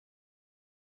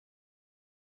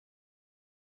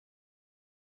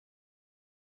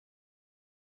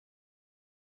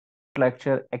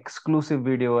lecture exclusive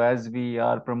video, as we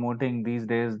are promoting these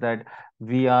days that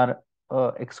we are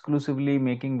exclusively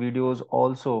making videos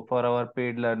also for our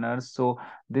paid learners. So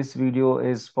this video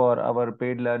is for our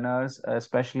paid learners,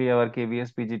 especially our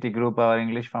KVS PGT group, our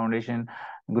English Foundation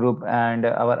group, and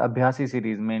our Abhyasi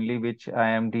series mainly, which I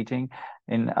am teaching.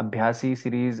 In Abhyasi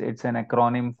series, it's an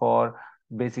acronym for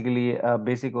basically a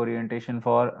basic orientation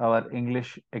for our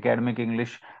English academic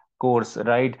English course,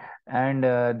 right? And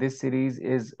this series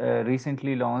is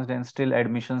recently launched and still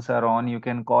admissions are on. You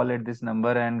can call at this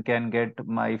number and can get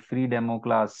my free demo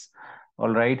class.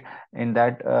 All right. In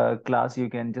that class, you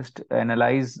can just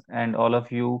analyze, and all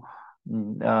of you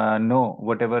know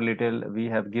whatever little we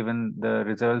have given the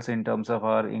results in terms of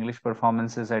our English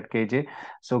performances at KJ.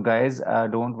 So guys,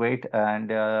 don't wait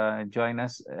and join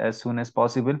us as soon as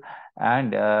possible,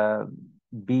 and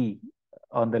be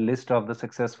on the list of the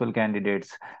successful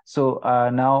candidates. So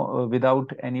now,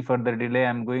 without any further delay,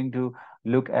 I'm going to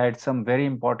look at some very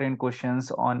important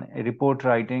questions on report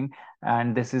writing,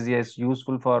 and this is, yes,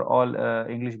 useful for all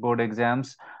English board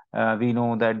exams. We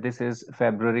know that this is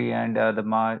February and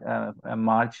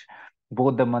March.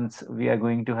 Both the months we are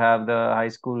going to have the high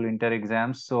school inter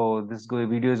exams, so this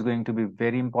video is going to be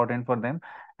very important for them,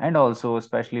 and also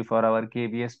especially for our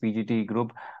KBS PGT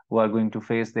group who are going to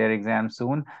face their exams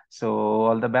soon. So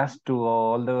all the best to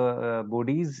all the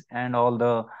bodies and all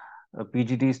the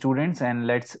PGT students, and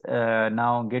let's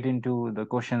now get into the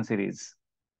question series.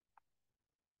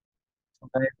 So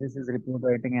guys, this is report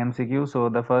writing MCQ. So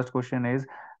the first question is,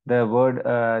 the word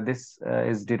this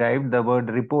is derived. The word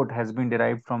report has been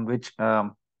derived from which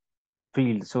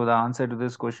field? So the answer to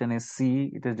this question is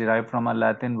C. It is derived from a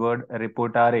Latin word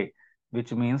reportare,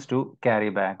 which means to carry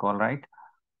back. All right.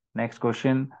 Next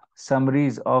question.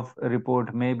 Summaries of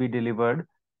report may be delivered,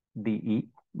 DE,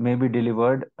 may be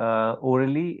delivered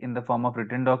orally in the form of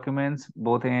written documents,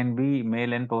 both A and B,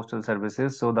 mail and postal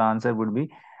services. So the answer would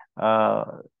be uh,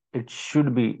 it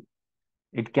should be,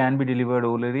 it can be delivered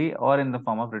orally or in the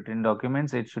form of written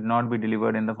documents. It should not be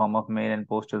delivered in the form of mail and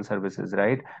postal services,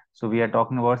 right? So we are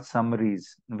talking about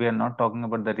summaries. We are not talking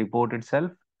about the report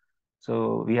itself.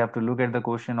 So we have to look at the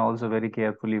question also very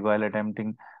carefully while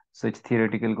attempting such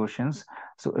theoretical questions.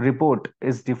 So report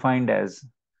is defined as,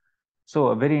 so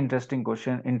a very interesting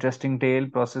question, interesting tale,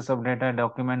 process of data,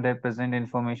 document that present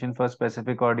information for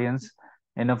specific audience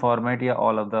in a format, yeah,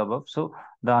 all of the above. So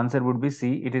the answer would be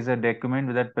C. It is a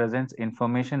document that presents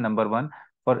information, number one,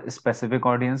 for a specific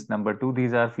audience. Number two,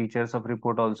 these are features of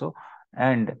report also,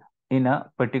 and in a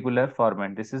particular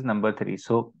format. This is number three.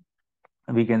 So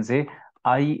we can say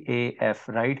IAF,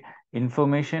 right?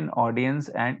 Information, audience,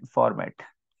 and format.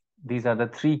 These are the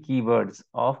three keywords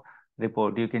of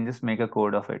report. You can just make a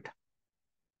code of it.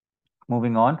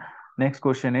 Moving on. Next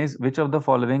question is, which of the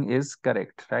following is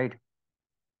correct, right?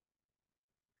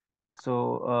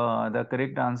 So the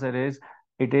correct answer is,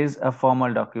 it is a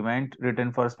formal document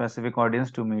written for a specific audience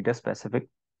to meet a specific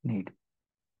need.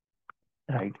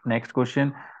 Right. Next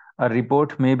question. A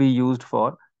report may be used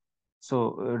for,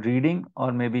 so reading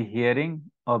or maybe hearing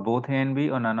or both A and B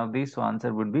or none of these. So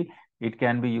answer would be, it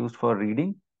can be used for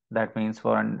reading. That means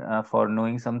for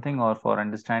knowing something or for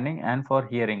understanding, and for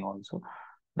hearing also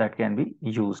that can be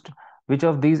used. Which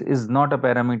of these is not a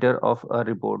parameter of a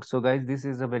report? So guys, this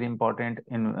is a very important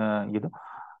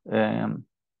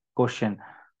question.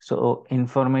 So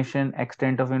information,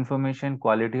 extent of information,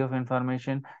 quality of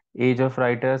information, age of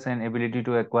writers, and ability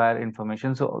to acquire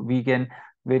information. So we can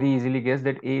very easily guess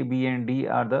that A, B, and D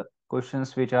are the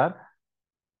questions which are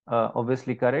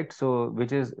obviously correct. So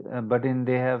which is but in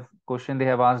they have question they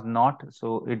have asked not,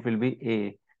 so it will be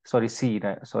A, sorry, C,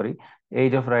 sorry.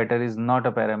 Age of writer is not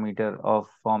a parameter of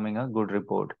forming a good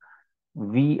report.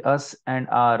 We, us, and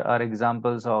are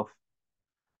examples of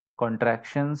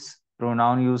contractions,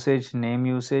 pronoun usage, name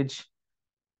usage,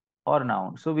 or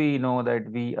noun. So we know that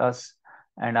we, us,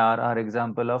 and are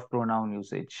example of pronoun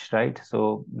usage, right?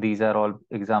 So these are all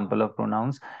example of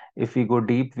pronouns. If we go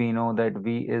deep, we know that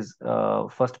we is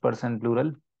first person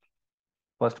plural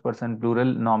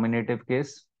nominative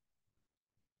case,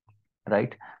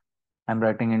 right? I'm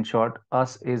writing in short.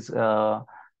 Us is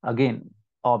again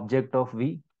object of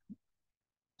we,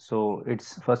 so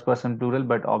it's first person plural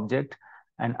but object,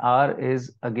 and are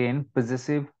is again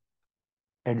possessive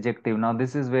adjective. Now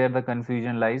this is where the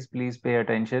confusion lies. Please pay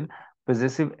attention.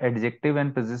 Possessive adjective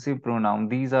and possessive pronoun,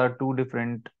 these are two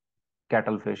different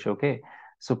cuttlefish. Okay,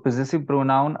 so possessive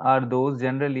pronoun are those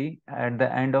generally at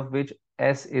the end of which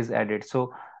s is added.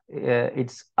 So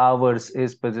it's ours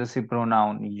is possessive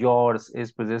pronoun, yours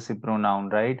is possessive pronoun,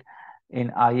 right?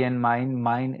 In I and mine,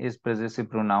 mine is possessive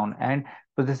pronoun. And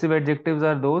possessive adjectives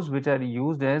are those which are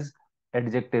used as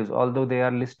adjectives, although they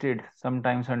are listed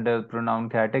sometimes under pronoun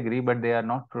category, but they are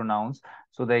not pronouns.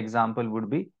 So the example would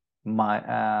be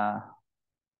my,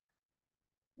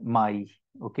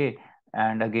 okay,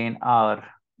 and again our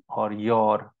or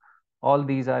your. All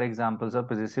these are examples of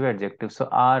possessive adjectives. So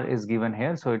are is given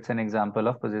here, so it's an example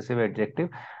of possessive adjective.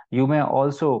 You may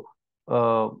also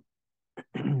uh,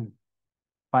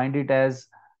 find it as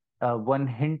one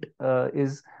hint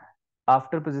is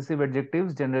after possessive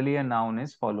adjectives, generally a noun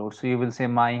is followed. So you will say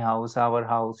my house, our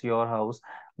house, your house.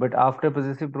 But after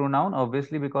possessive pronoun,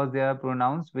 obviously, because they are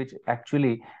pronouns which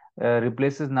actually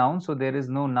replaces nouns, so there is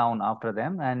no noun after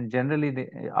them. And generally,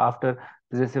 after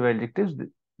possessive adjectives,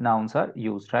 the nouns are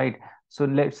used, right? So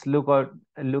let's look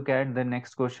at the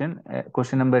next question.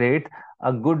 Question number 8.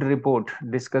 A good report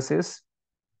discusses.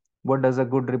 What does a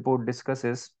good report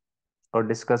discusses? Or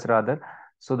discuss rather.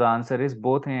 So the answer is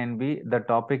both A and B, the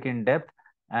topic in depth,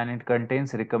 and it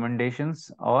contains recommendations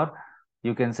or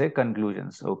you can say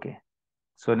conclusions. Okay.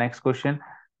 So next question,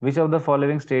 which of the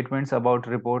following statements about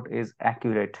report is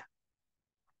accurate?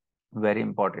 Very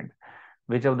important.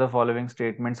 Which of the following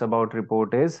statements about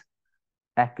report is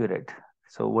accurate?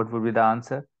 So what would be the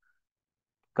answer?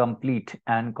 Complete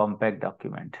and compact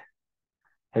document.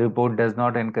 A report does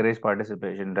not encourage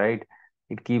participation, right?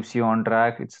 It keeps you on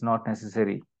track. It's not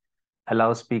necessary.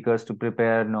 Allow speakers to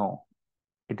prepare. No,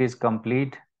 it is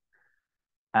complete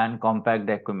and compact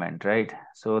document, right?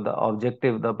 So the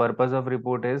objective, the purpose of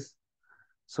report is,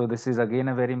 so this is again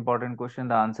a very important question.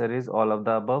 The answer is all of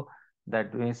the above.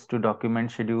 That means to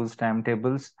document schedules,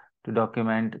 timetables, to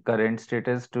document current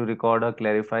status, to record or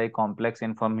clarify complex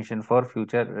information for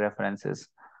future references.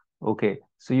 Okay,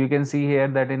 so you can see here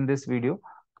that in this video,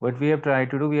 what we have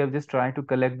tried to do, we have just tried to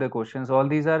collect the questions. All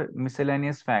these are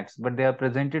miscellaneous facts, but they are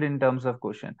presented in terms of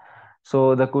question.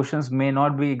 So the questions may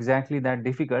not be exactly that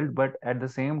difficult, but at the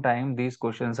same time, these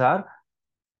questions are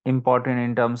important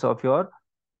in terms of your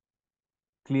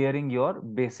clearing your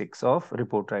basics of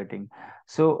report writing.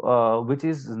 So, which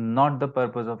is not the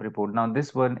purpose of report. Now,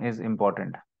 this one is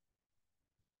important.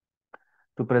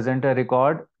 To present a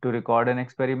record, to record an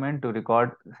experiment, to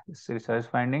record research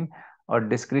finding, or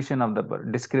description of the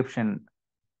description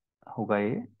होगा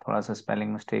ये थोड़ा सा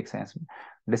spelling mistakes हैं इसमें.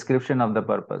 Description of the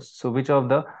purpose. So which of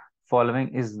the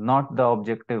following is not the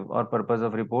objective or purpose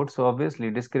of report? So obviously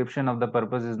description of the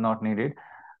purpose is not needed.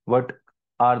 What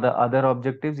are the other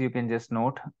objectives? You can just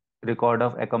note record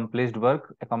of accomplished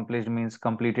work. Accomplished means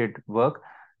completed work.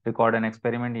 Record an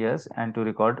experiment, yes, and to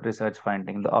record research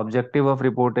finding. The objective of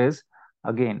report is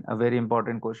again a very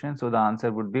important question. So the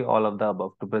answer would be all of the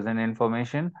above: to present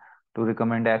information, to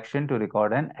recommend action, to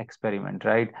record an experiment,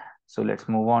 right? So let's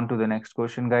move on to the next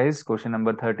question, guys. Question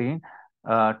number 13.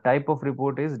 Type of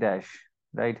report is dash,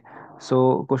 right?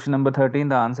 So question number 13,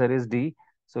 the answer is D.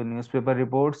 So newspaper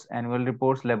reports, annual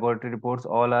reports, laboratory reports,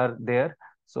 all are there.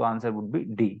 So answer would be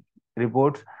D.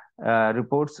 Reports,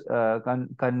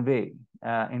 convey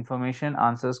information,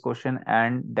 answers question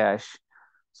and dash.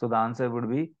 So the answer would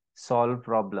be solve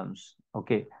problems.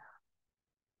 Okay.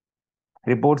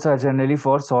 Reports are generally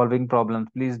for solving problems.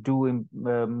 Please do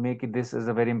make this as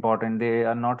a very important. They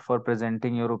are not for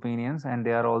presenting your opinions, and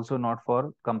they are also not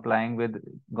for complying with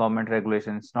government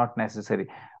regulations. It's not necessary,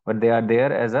 but they are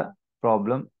there as a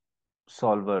problem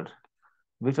solver.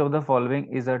 Which of the following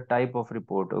is a type of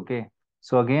report? Okay.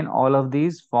 So again, all of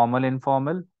these formal,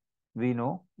 informal, we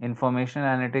know information,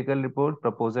 analytical report,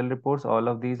 proposal reports, all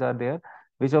of these are there.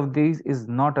 Which of these is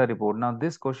not a report? Now,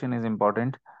 this question is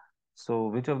important. So,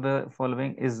 which of the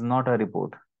following is not a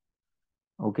report?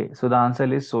 Okay, so the answer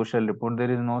is social report. There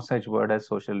is no such word as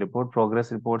social report.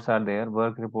 Progress reports are there,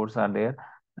 work reports are there,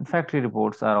 and factory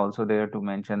reports are also there to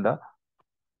mention the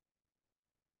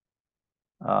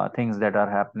things that are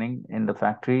happening in the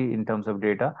factory in terms of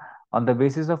data. On the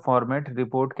basis of format,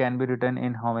 report can be written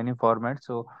in how many formats?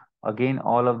 So, again,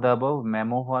 all of the above: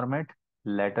 memo format,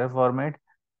 letter format,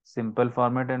 simple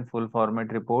format, and full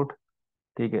format report.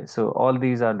 Okay, so all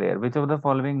these are there. Which of the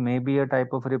following may be a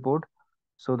type of report?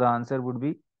 So the answer would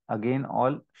be again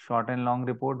all short and long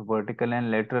report, vertical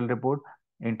and lateral report,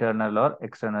 internal or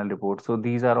external report. So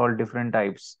these are all different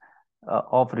types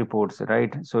of reports,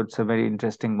 right? So it's a very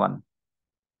interesting one.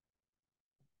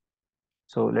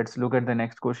 So let's look at the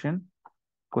next question.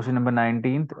 Question number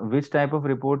 19th. Which type of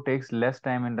report takes less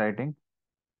time in writing?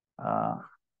 Uh,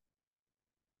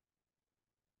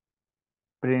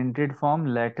 Printed form,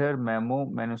 letter, memo,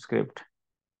 manuscript.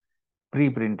 Pre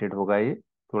printed होगा ये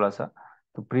थोड़ा सा.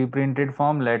 तो pre printed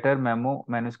form, letter, memo,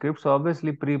 manuscript. So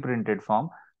obviously pre printed form.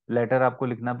 Letter आपको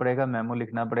लिखना पड़ेगा, memo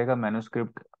लिखना पड़ेगा,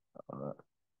 मैन्युस्क्रिप्ट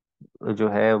जो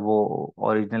है वो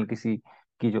ओरिजिनल किसी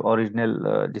की जो ओरिजिनल,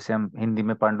 जिसे हम हिंदी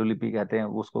में पांडुलिपि कहते हैं,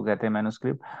 उसको कहते हैं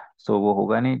मैन्युस्क्रिप्ट। सो वो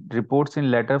होगा नहीं। रिपोर्ट्स इन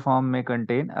लेटर फॉर्म में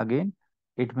contain, again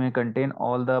it may contain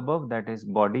all the above, that is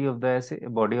body of the essay,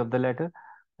 body of the letter,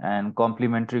 and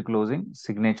complimentary closing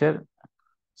signature.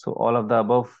 So all of the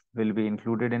above will be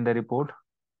included in the report.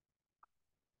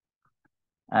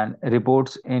 And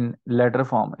reports in letter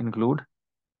form include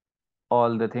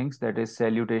all the things, that is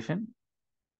salutation,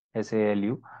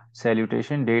 SALU,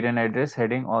 salutation, date and address,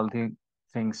 heading, all the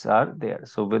things are there.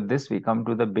 So with this, we come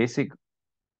to the basic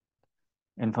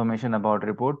information about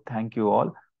report. Thank you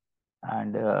all,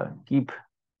 and keep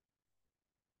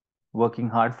working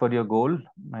hard for your goal.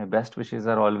 My best wishes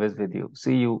are always with you.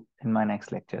 See you in my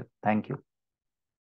next lecture. Thank you.